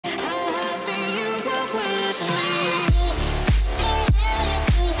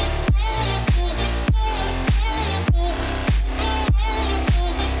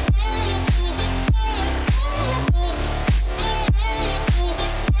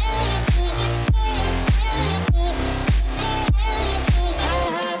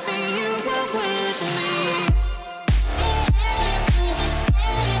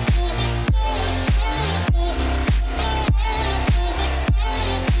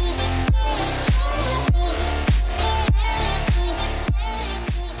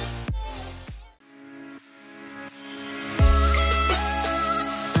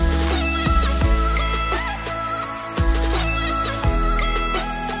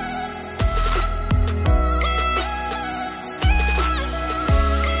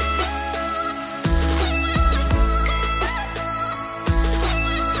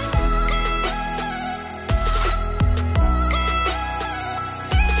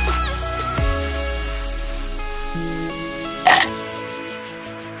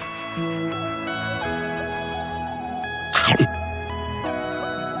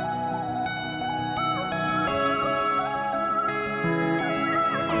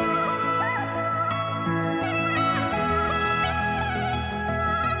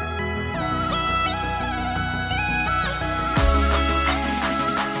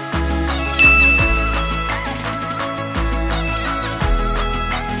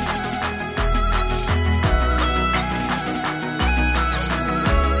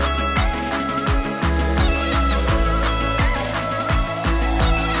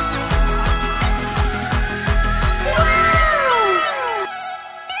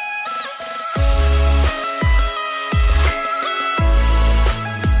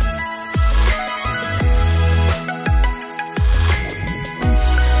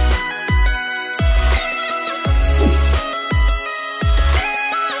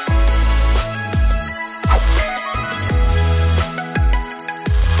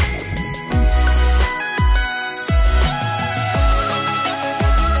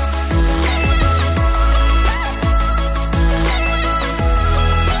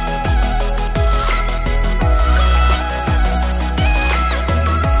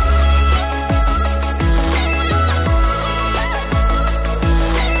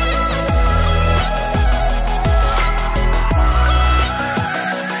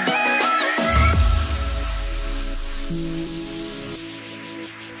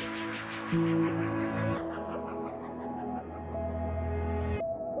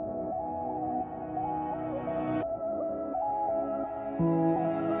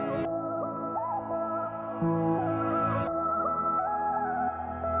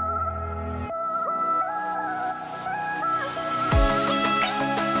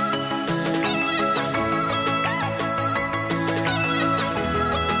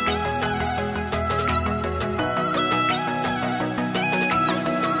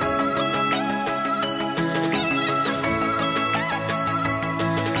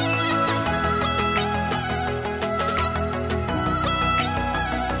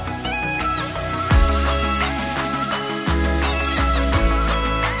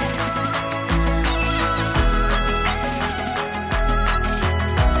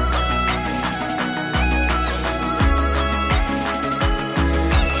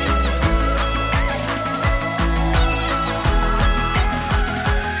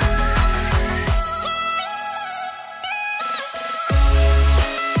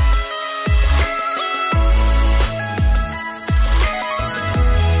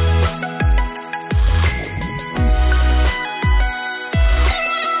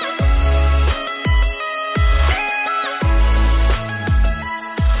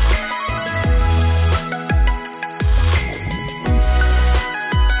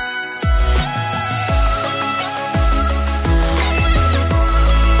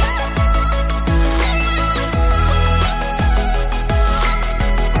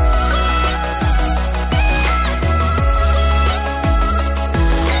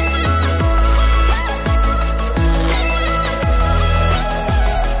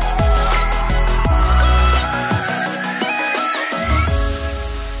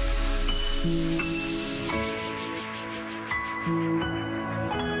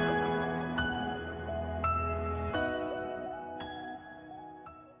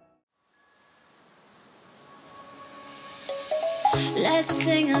Let's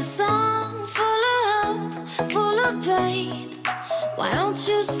sing a song full of hope, full of pain. Why don't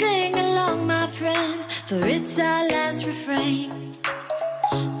you sing along, my friend? For it's our last refrain.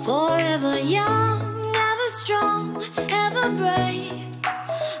 Forever young, ever strong, ever brave.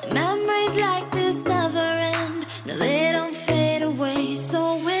 Memories like this never end. No, they don't fade away.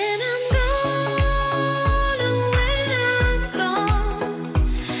 So when I'm gone, oh, when I'm gone,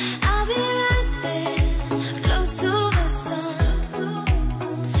 I'll be right there, close to the sun.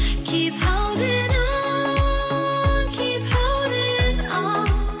 Keep holding on, keep holding on.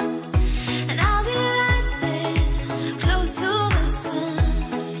 And I'll be right there, close to the sun,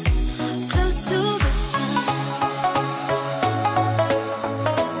 close to the sun.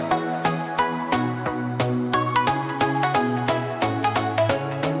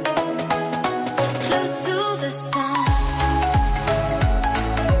 Close to the sun.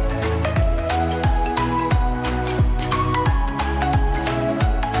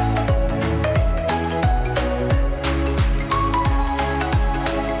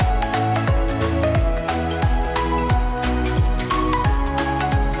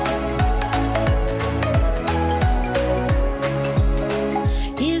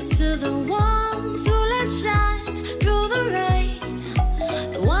 Here's to the ones who let shine through the rain,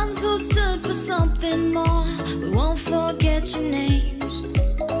 the ones who stood for something more. We won't forget your names.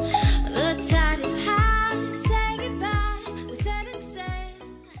 The tide is high, say goodbye, we set it sail.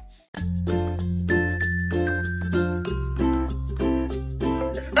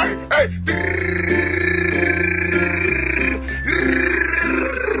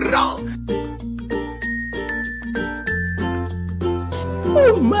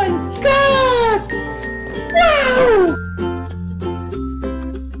 Oh my God! Wow!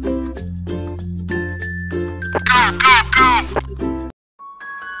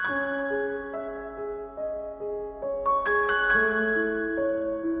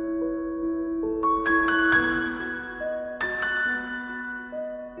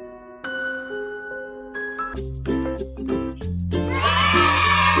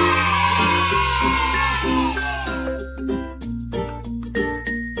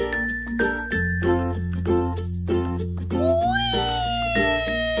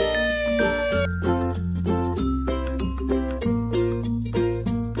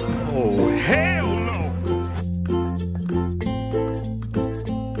 Oh, hell no!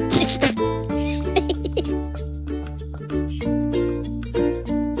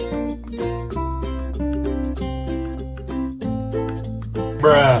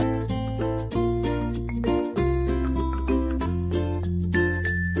 Bruh.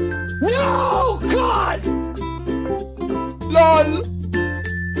 No, God! LOL!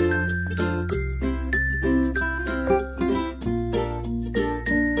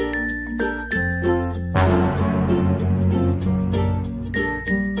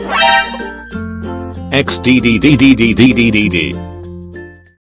 XDDDDDDDD.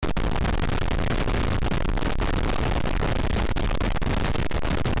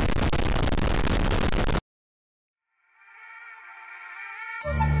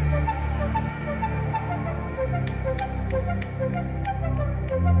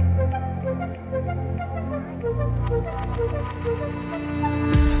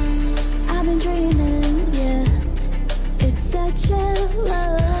 I've been dreaming, yeah. It's such a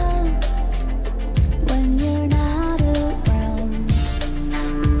love when you're not around.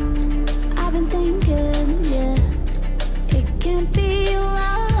 I've been thinking, yeah, it can't be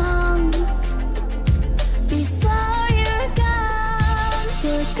long before you're gone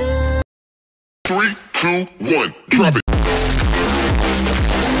for good. 3, 2, 1, drop it.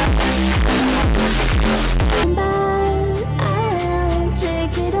 I'll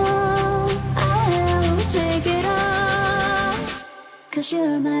take it all, I'll take it all, 'cause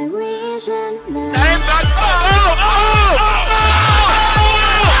you're my reason now.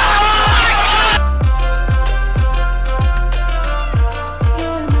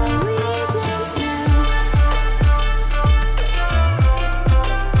 You're my reason now.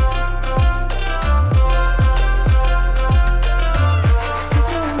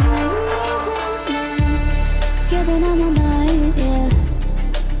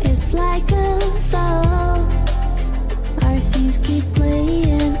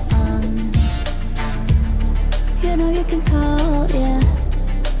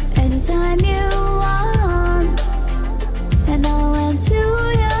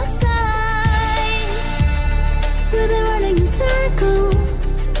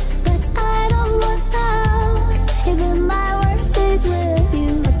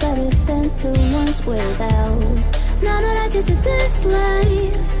 without. Now that I tasted this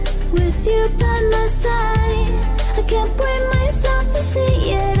life with you by my side, I can't bring myself to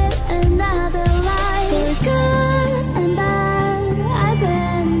see it in another light. For good and bad, I've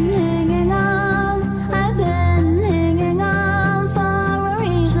been hanging on for a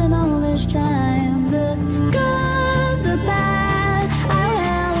reason all this time. The good, the bad,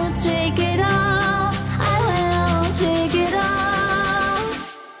 I will take it all. I will take it all.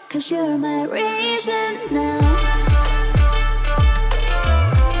 'Cause you're my reason now.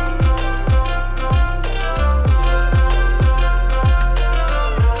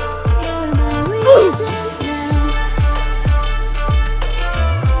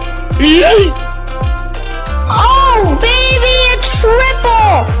 Oh, baby, a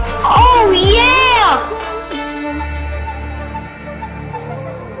triple! Oh, yeah!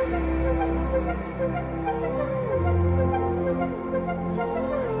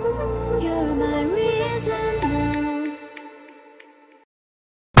 You're my reason now.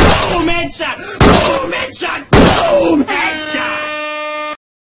 Boom headshot! Boom headshot! Boom headshot!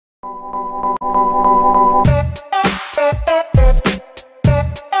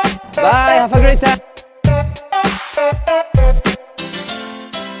 Bye, have a great time.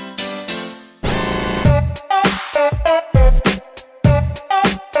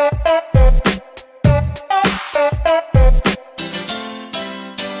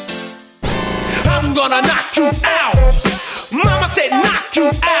 I'm gonna knock you out. Mama said knock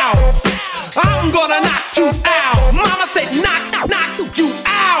you out. I'm gonna knock you out. Mama said knock you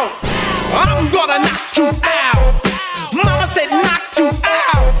out. I'm gonna knock you out. Mama said knock you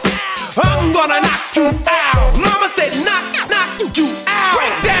out. I'm gonna knock you out. Mama said knock you out.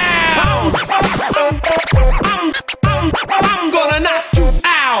 Break down. I'm gonna knock you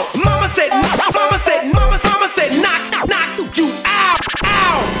out. Mama said knock you out.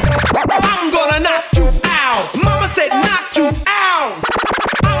 I'm gonna knock you out. Mama said knock you out.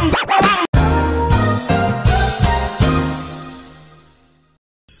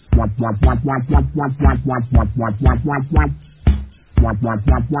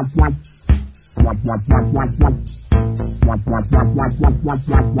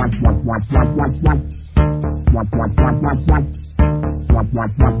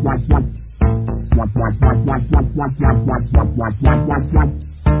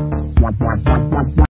 What?